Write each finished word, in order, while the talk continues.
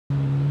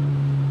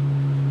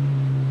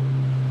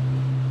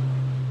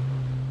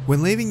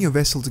When leaving your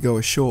vessel to go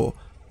ashore,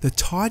 the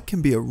tide can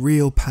be a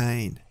real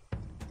pain.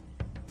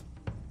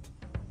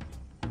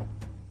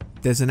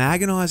 There's an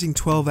agonising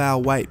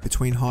 12-hour wait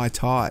between high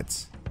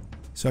tides,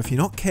 so if you're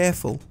not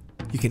careful,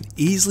 you can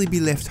easily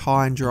be left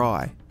high and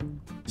dry,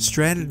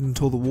 stranded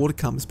until the water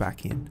comes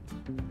back in.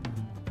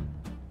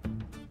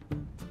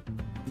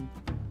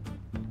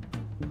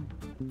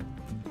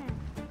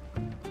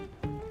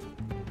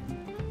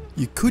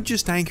 You could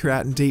just anchor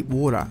out in deep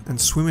water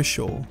and swim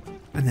ashore,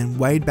 and then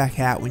wade back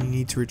out when you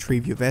need to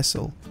retrieve your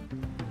vessel.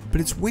 But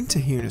it's winter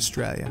here in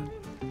Australia,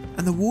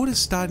 and the water's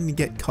starting to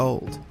get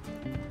cold.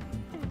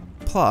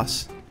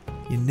 Plus,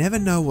 you never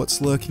know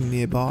what's lurking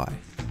nearby.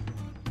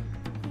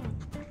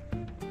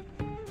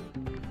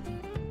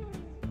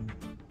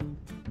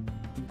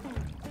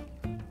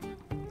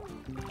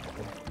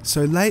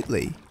 So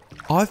lately,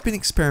 I've been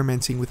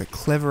experimenting with a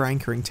clever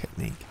anchoring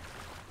technique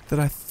that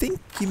I think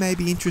you may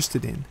be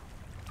interested in.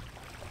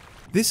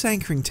 This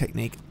anchoring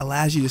technique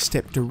allows you to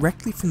step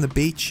directly from the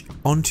beach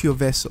onto your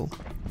vessel,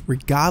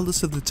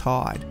 regardless of the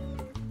tide,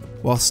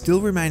 while still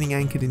remaining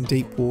anchored in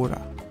deep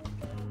water.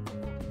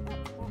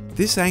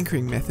 This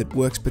anchoring method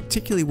works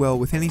particularly well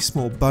with any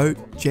small boat,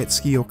 jet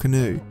ski or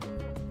canoe,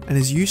 and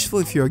is useful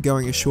if you are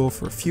going ashore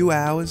for a few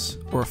hours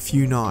or a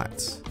few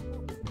nights.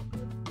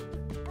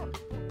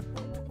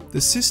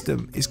 The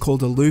system is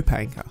called a loop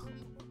anchor.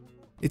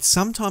 It's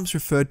sometimes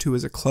referred to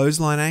as a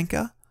clothesline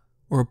anchor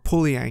or a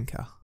pulley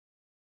anchor.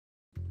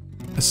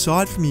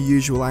 Aside from your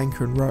usual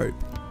anchor and rope,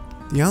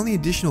 the only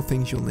additional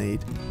things you'll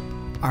need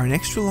are an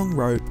extra long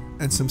rope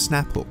and some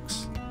snap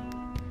hooks.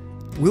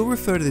 We'll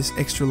refer to this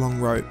extra long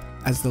rope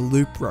as the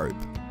loop rope.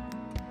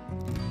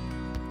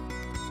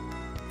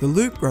 The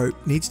loop rope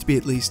needs to be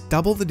at least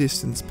double the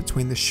distance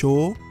between the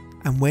shore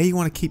and where you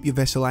want to keep your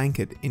vessel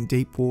anchored in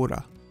deep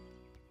water.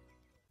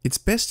 It's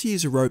best to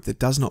use a rope that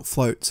does not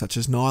float, such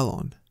as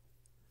nylon.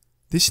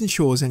 This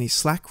ensures any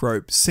slack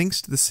rope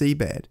sinks to the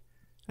seabed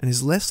and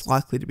is less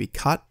likely to be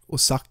cut or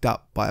sucked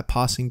up by a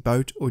passing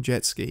boat or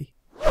jet ski.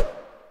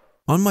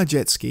 On my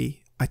jet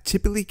ski, I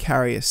typically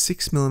carry a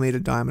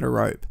 6mm diameter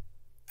rope,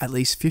 at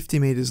least 50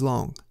 meters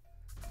long,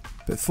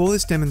 but for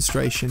this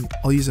demonstration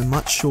I'll use a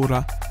much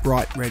shorter,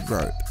 bright red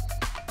rope.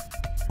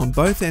 On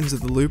both ends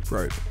of the loop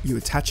rope, you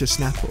attach a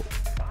snap hook.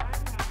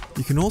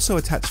 You can also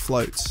attach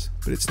floats,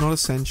 but it's not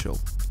essential.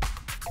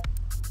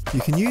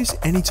 You can use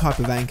any type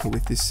of anchor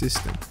with this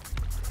system.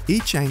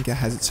 Each anchor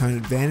has its own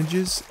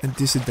advantages and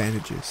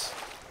disadvantages.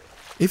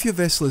 If your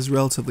vessel is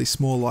relatively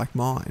small like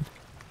mine,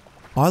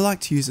 I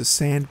like to use a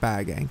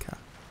sandbag anchor,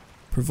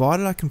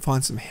 provided I can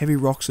find some heavy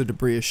rocks or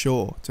debris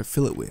ashore to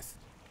fill it with.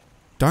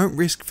 Don't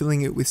risk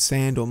filling it with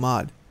sand or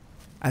mud,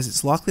 as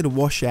it's likely to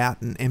wash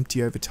out and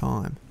empty over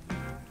time.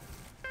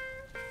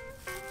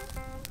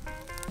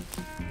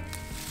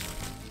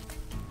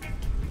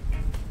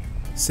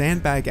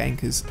 Sandbag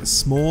anchors are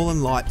small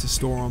and light to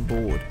store on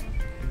board.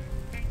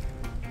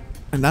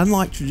 And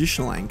unlike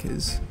traditional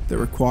anchors that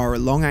require a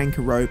long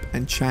anchor rope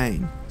and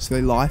chain so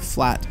they lie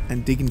flat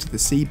and dig into the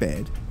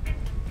seabed,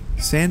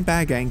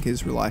 sandbag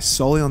anchors rely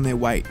solely on their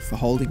weight for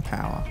holding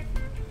power.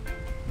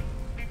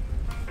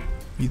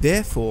 You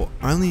therefore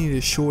only need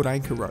a short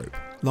anchor rope,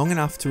 long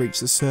enough to reach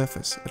the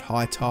surface at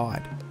high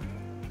tide.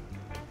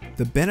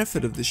 The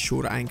benefit of this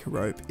shorter anchor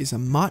rope is a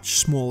much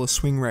smaller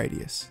swing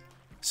radius,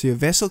 so your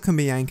vessel can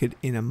be anchored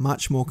in a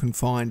much more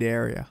confined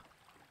area.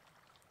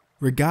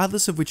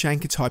 Regardless of which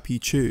anchor type you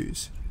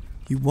choose,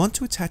 you want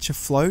to attach a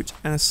float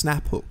and a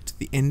snap hook to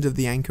the end of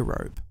the anchor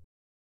rope.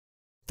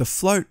 The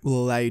float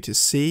will allow you to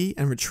see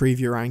and retrieve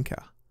your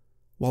anchor,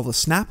 while the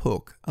snap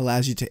hook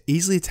allows you to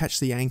easily attach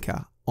the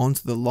anchor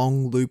onto the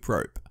long loop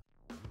rope.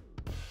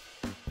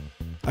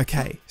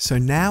 Okay, so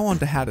now on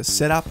to how to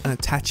set up and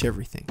attach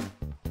everything.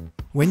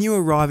 When you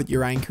arrive at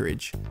your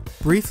anchorage,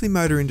 briefly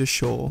motor into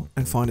shore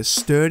and find a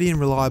sturdy and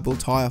reliable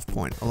tie-off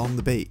point along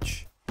the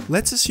beach.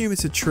 Let's assume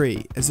it's a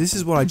tree, as this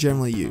is what I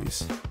generally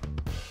use.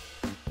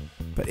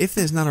 But if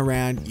there's none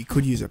around, you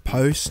could use a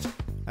post,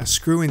 a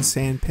screw-in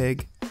sand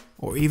peg,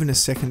 or even a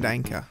second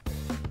anchor.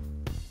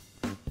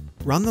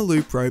 Run the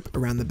loop rope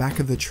around the back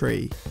of the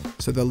tree,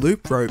 so the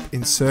loop rope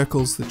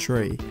encircles the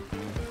tree.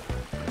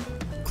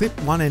 Clip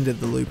one end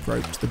of the loop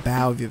rope to the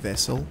bow of your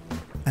vessel,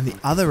 and the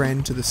other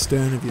end to the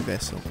stern of your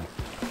vessel.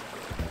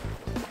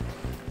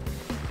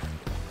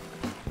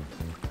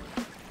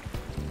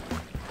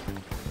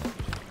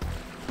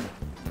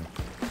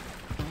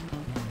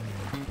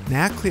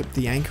 Now clip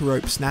the anchor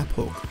rope snap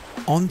hook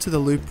onto the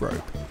loop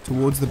rope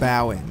towards the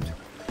bow end.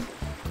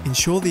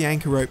 Ensure the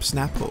anchor rope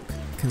snap hook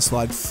can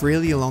slide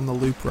freely along the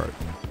loop rope.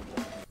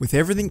 With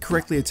everything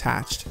correctly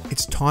attached,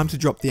 it's time to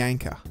drop the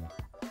anchor.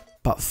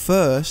 But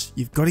first,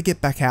 you've got to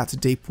get back out to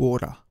deep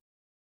water.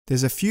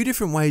 There's a few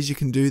different ways you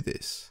can do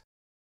this.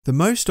 The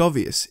most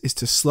obvious is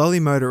to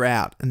slowly motor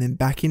out and then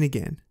back in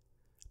again,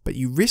 but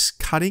you risk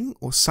cutting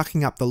or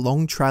sucking up the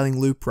long trailing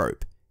loop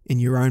rope in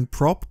your own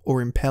prop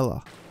or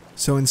impeller.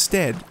 So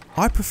instead,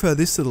 I prefer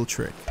this little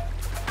trick.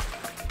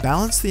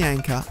 Balance the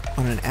anchor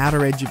on an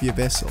outer edge of your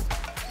vessel,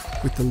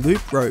 with the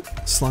loop rope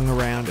slung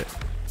around it.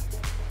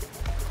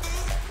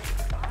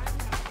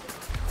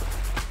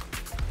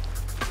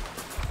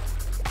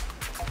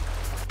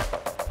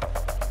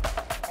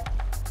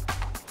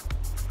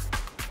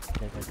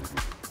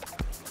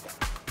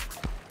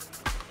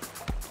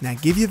 Now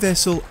give your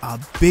vessel a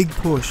big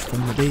push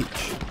from the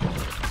beach.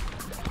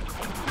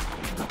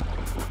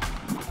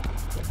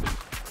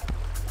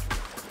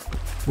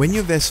 When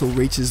your vessel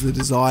reaches the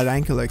desired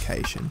anchor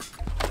location,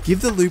 give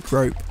the loop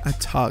rope a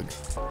tug.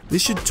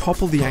 This should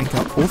topple the anchor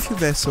off your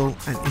vessel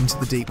and into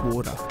the deep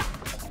water.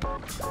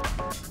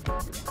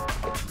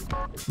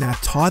 Now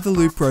tie the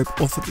loop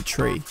rope off at the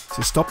tree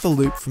to stop the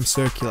loop from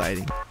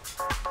circulating.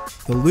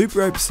 The loop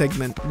rope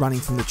segment running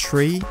from the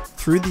tree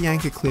through the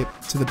anchor clip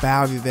to the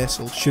bow of your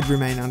vessel should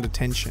remain under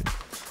tension,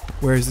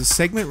 whereas the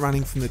segment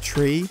running from the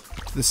tree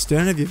to the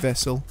stern of your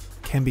vessel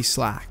can be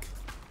slack.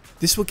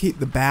 This will keep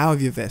the bow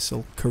of your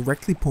vessel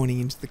correctly pointing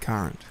into the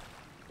current.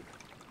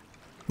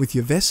 With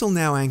your vessel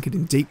now anchored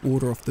in deep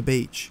water off the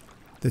beach,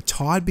 the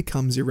tide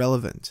becomes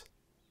irrelevant.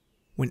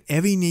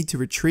 Whenever you need to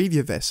retrieve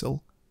your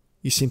vessel,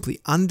 you simply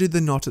undo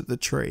the knot at the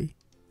tree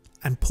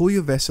and pull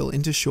your vessel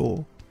into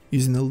shore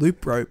using the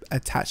loop rope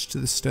attached to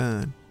the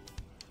stern.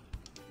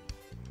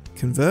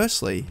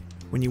 Conversely,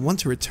 when you want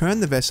to return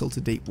the vessel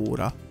to deep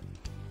water,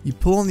 you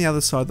pull on the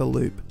other side of the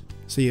loop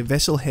so your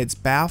vessel heads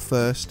bow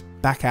first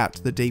back out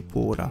to the deep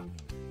water.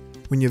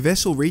 When your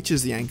vessel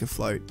reaches the anchor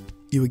float,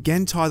 you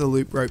again tie the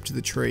loop rope to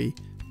the tree,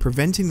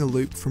 preventing the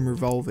loop from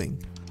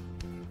revolving.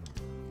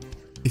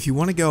 If you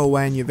want to go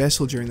away in your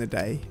vessel during the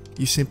day,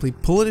 you simply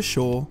pull it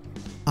ashore,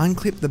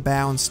 unclip the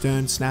bow and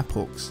stern snap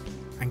hooks,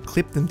 and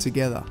clip them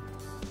together.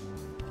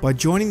 By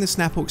joining the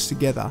snap hooks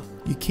together,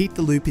 you keep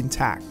the loop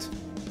intact,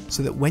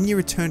 so that when you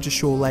return to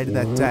shore later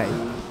that day,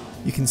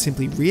 you can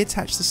simply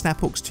reattach the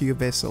snap hooks to your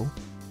vessel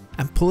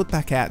and pull it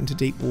back out into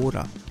deep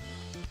water.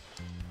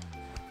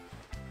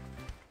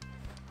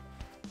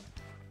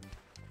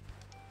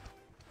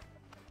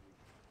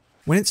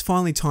 When it's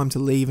finally time to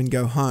leave and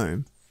go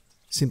home,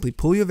 simply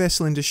pull your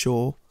vessel into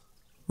shore,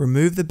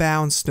 remove the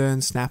bow and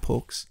stern snap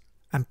hooks,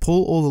 and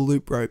pull all the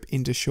loop rope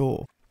into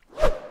shore.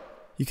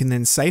 You can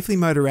then safely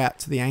motor out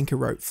to the anchor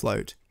rope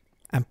float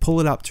and pull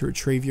it up to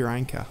retrieve your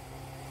anchor.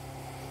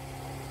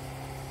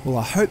 Well,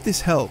 I hope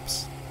this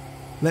helps.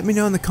 Let me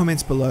know in the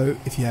comments below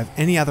if you have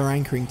any other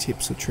anchoring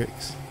tips or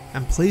tricks,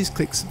 and please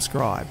click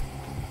subscribe.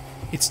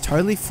 It's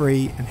totally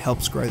free and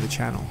helps grow the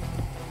channel.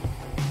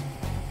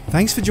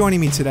 Thanks for joining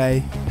me today,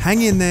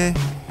 hang in there,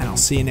 and I'll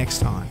see you next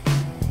time.